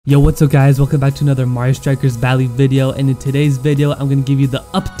Yo, what's up guys, welcome back to another Mario Strikers Battle video, and in today's video I'm going to give you the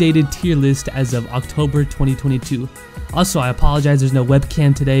updated tier list as of October 2022. Also, I apologize there's no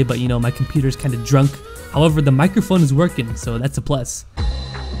webcam today, but you know, my computer's kind of drunk. However, the microphone is working, so that's a plus.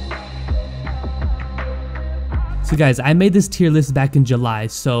 So guys, I made this tier list back in July,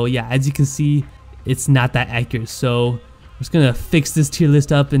 so yeah, as you can see, it's not that accurate. So I'm just going to fix this tier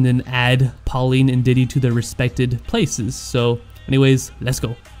list up and then add Pauline and Diddy to their respected places. So anyways, let's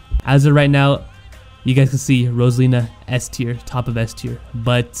go. As of right now, you guys can see Rosalina S tier, top of S tier,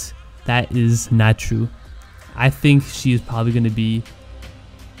 but that is not true. I think she is probably going to be,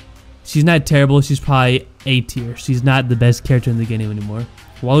 she's not terrible, she's probably A tier. She's not the best character in the game anymore.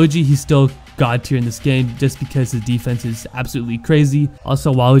 Waluigi, he's still God tier in this game just because his defense is absolutely crazy.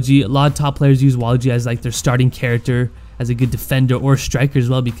 Also, Waluigi, a lot of top players use Waluigi as like their starting character, as a good defender or striker as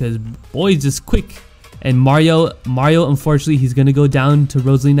well, because boy, he's just quick. And Mario, unfortunately, he's going to go down to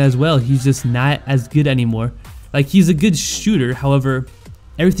Rosalina as well. He's just not as good anymore. Like, he's a good shooter. However,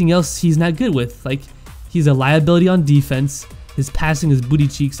 everything else he's not good with. Like, he's a liability on defense. His passing is booty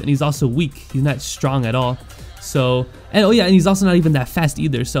cheeks, and he's also weak. He's not strong at all. So, and oh yeah, and he's also not even that fast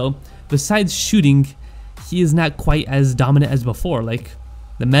either. So, besides shooting, he is not quite as dominant as before. Like,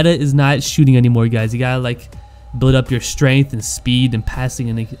 the meta is not shooting anymore, guys. You gotta, like, build up your strength and speed and passing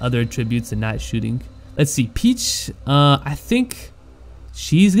and like, other attributes and not shooting. Let's see, Peach, I think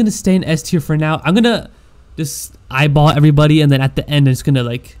she's going to stay in S tier for now. I'm going to just eyeball everybody, and then at the end, I'm just going to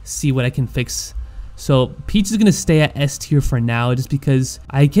like see what I can fix. So Peach is going to stay at S tier for now, just because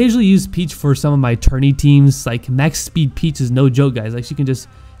I occasionally use Peach for some of my tourney teams. Like, max speed Peach is no joke, guys. Like, she can just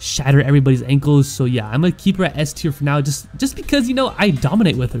shatter everybody's ankles. So yeah, I'm going to keep her at S tier for now, just because, you know, I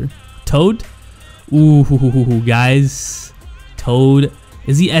dominate with her. Toad? Ooh, guys. Toad.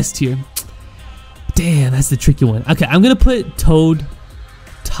 Is he S tier? Damn, that's the tricky one. Okay, I'm gonna put Toad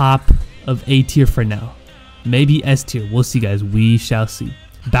top of A tier for now. Maybe S tier. We'll see, guys. We shall see.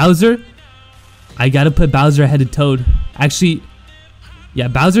 Bowser, I gotta put Bowser ahead of Toad. Actually, yeah,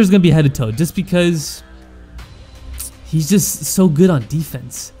 Bowser's gonna be ahead of Toad just because he's just so good on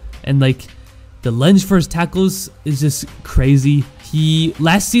defense. And like, the lunge for his tackles is just crazy.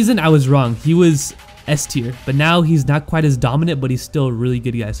 Last season, I was wrong. He was S tier, but now he's not quite as dominant, but he's still really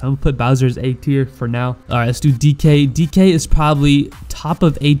good, guys. So I'm gonna put Bowser as A tier for now. All right, let's do DK. DK is probably top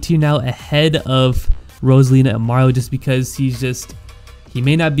of A tier now, ahead of Rosalina and Mario, just because he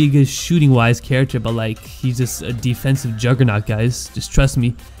may not be a good shooting wise character, but like, he's just a defensive juggernaut, guys. Just trust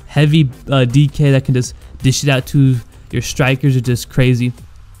me. Heavy DK that can just dish it out to your strikers are just crazy.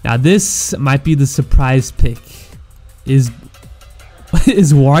 Now this might be the surprise pick. Is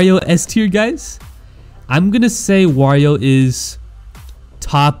Wario S tier, guys? I'm gonna say Wario is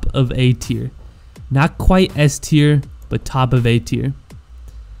top of A tier. Not quite S tier, but top of A tier.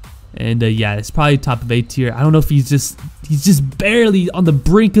 And yeah, it's probably top of A tier. I don't know if he's just barely on the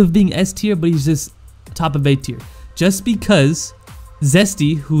brink of being S tier, but he's just top of A tier. Just because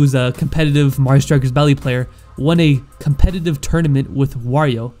Zesty, who's a competitive Mario Strikers Battle player, won a competitive tournament with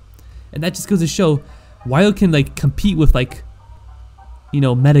Wario. And that just goes to show Wario can like compete with like, you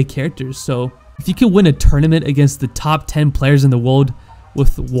know, meta characters. So if you can win a tournament against the top 10 players in the world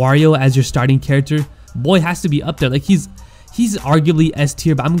with Wario as your starting character, boy has to be up there. Like, he's arguably S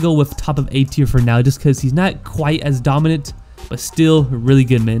tier, but I'm gonna go with top of A tier for now, just because he's not quite as dominant, but still really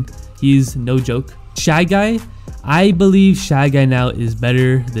good, man. He's no joke. Shy Guy, I believe Shy Guy now is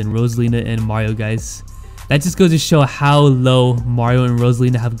better than Rosalina and Mario, guys. That just goes to show how low Mario and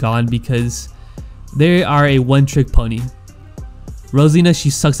Rosalina have gone, because they are a one-trick pony. Rosalina, she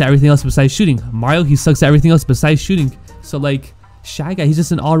sucks at everything else besides shooting. Mario, he sucks at everything else besides shooting. So like, Shy Guy, he's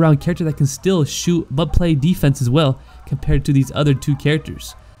just an all-around character that can still shoot but play defense as well, compared to these other two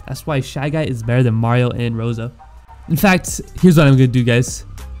characters. That's why Shy Guy is better than Mario and Rosa. In fact, here's what I'm gonna do, guys.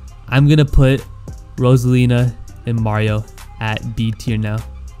 I'm gonna put Rosalina and Mario at B tier now.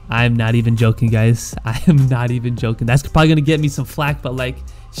 I'm not even joking, guys. I am not even joking. That's probably gonna get me some flack, but like,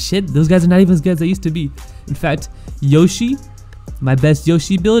 shit, those guys are not even as good as they used to be. In fact, Yoshi, my best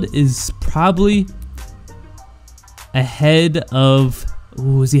Yoshi build is probably ahead of...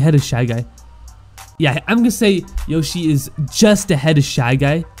 Ooh, is he ahead of Shy Guy? Yeah, I'm gonna say Yoshi is just ahead of Shy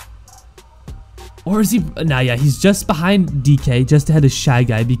Guy. Or is he... Nah, yeah, he's just behind DK, just ahead of Shy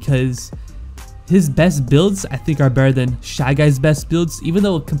Guy, because his best builds, I think, are better than Shy Guy's best builds. Even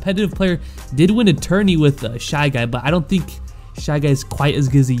though a competitive player did win a tourney with Shy Guy, but I don't think Shy Guy is quite as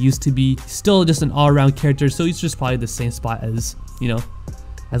good as he used to be. Still just an all-around character, so he's just probably the same spot as, you know,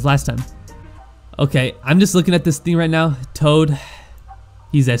 as last time. Okay, I'm just looking at this thing right now. Toad,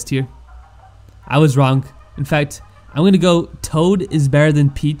 he's S tier. I was wrong. In fact, I'm gonna go Toad is better than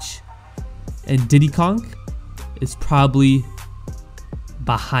Peach, and Diddy Kong is probably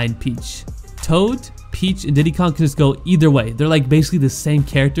behind Peach. Toad, Peach, and Diddy Kong can just go either way. They're like basically the same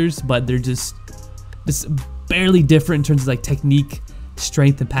characters, but they're just barely different in terms of like technique,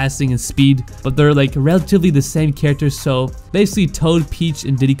 strength, and passing and speed, but they're like relatively the same characters. So basically Toad, Peach,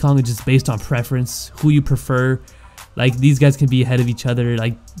 and Diddy Kong are just based on preference, who you prefer. Like these guys can be ahead of each other.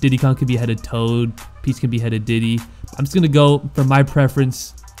 Like Diddy Kong could be ahead of Toad, Peach can be ahead of Diddy. I'm just gonna go for my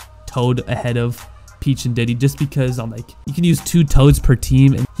preference, Toad ahead of Peach and Diddy, just because I'm like, you can use 2 Toads per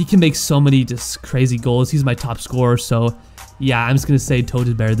team and he can make so many just crazy goals. He's my top scorer, so yeah, I'm just gonna say Toad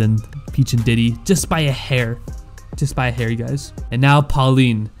is better than Peach and Diddy, just by a hair. Just by a hair, you guys. And now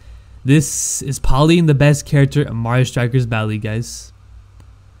Pauline. Is Pauline the best character in Mario Strikers Battle League, guys?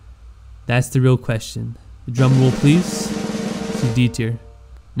 That's the real question. Drum roll, please. She's D tier.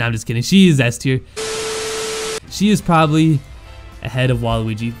 No, I'm just kidding. She is S tier. She is probably ahead of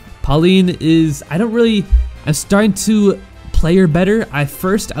Waluigi. Pauline is, I'm starting to play her better.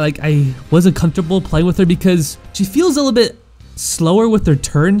 I wasn't comfortable playing with her because she feels a little bit slower with her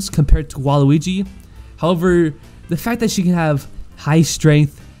turns compared to Waluigi. However, the fact that she can have high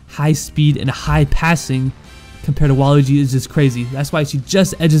strength, high speed, and high passing compared to Waluigi is just crazy. That's why she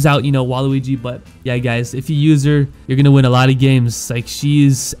just edges out, Waluigi. But yeah, guys, if you use her, you're gonna win a lot of games. Like, she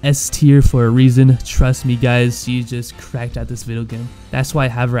is S tier for a reason. Trust me, guys. She just cracked at this video game. That's why I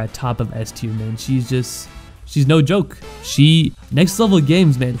have her at top of S tier, man. She's no joke. Next level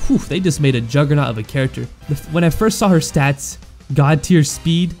games, man. Whew, they just made a juggernaut of a character. When I first saw her stats, God tier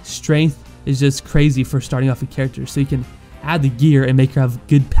speed, strength is just crazy for starting off a character. So you can add the gear and make her have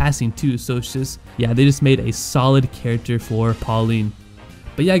good passing too. So it's just, yeah, they just made a solid character for Pauline.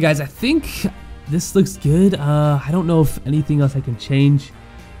 But yeah, guys, I think this looks good. I don't know if anything else I can change.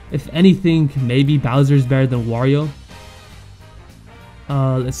 If anything, maybe Bowser's better than Wario.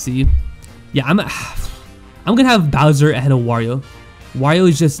 Let's see. Yeah, I'm gonna have Bowser ahead of Wario. Wario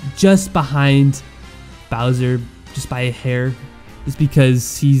is just behind Bowser, just by a hair, just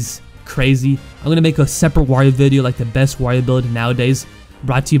because he's crazy. I'm gonna make a separate Wario video, like the best Wario build nowadays,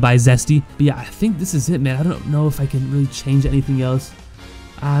 brought to you by Zesty. But yeah, I think this is it, man. I don't know if I can really change anything else.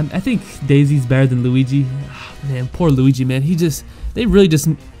 I think Daisy's better than Luigi. Oh, man, poor Luigi, man. They just picked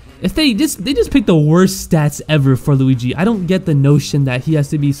the worst stats ever for Luigi. I don't get the notion that he has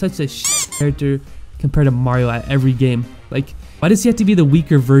to be such a shit character compared to Mario at every game. Like, why does he have to be the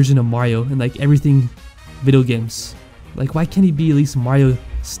weaker version of Mario in like everything video games? Like, why can't he be at least Mario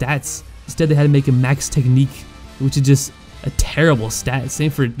stats? Instead, they had to make him max technique, which is just a terrible stat. Same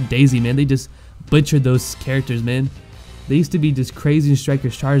for Daisy, man. They just butchered those characters, man. They used to be just crazy and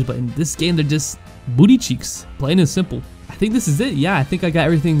strikers charged, but in this game, they're just booty cheeks, plain and simple. I think this is it. Yeah, I think I got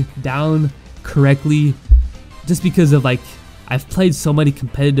everything down correctly, just because of, like, I've played so many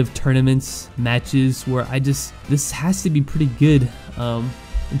competitive tournaments, matches, where this has to be pretty good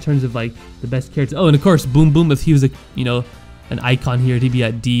in terms of, like, the best characters. Oh, and of course, Boom Boom, if he was an icon here, he'd be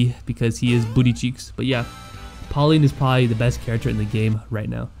at D because he is booty cheeks. But yeah, Pauline is probably the best character in the game right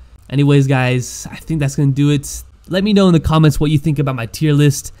now. Anyways, guys, I think that's gonna do it. Let me know in the comments what you think about my tier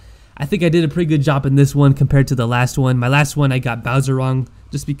list. I think I did a pretty good job in this one compared to the last one. My last one, I got Bowser wrong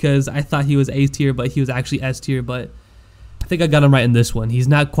just because I thought he was A tier, but he was actually S tier. But I think I got him right in this one. He's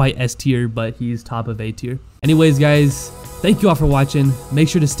not quite S tier, but he's top of A tier. Anyways, guys, thank you all for watching. Make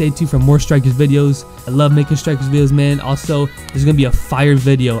sure to stay tuned for more Strikers videos. I love making Strikers videos, man. Also, there's gonna be a fire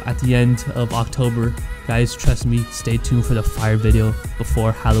video at the end of October. Guys, trust me, stay tuned for the fire video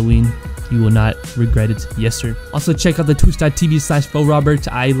before Halloween. You will not regret it. Yes, sir. Also, check out the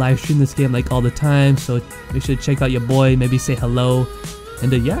twitch.tv/FoRobert. I live stream this game like all the time, so make sure to check out your boy, maybe say hello.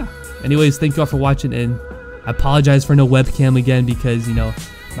 And yeah. Anyways, thank you all for watching, and I apologize for no webcam again because,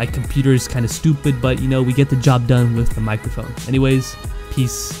 my computer is kind of stupid, but, we get the job done with the microphone. Anyways,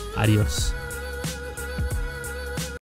 peace, adios.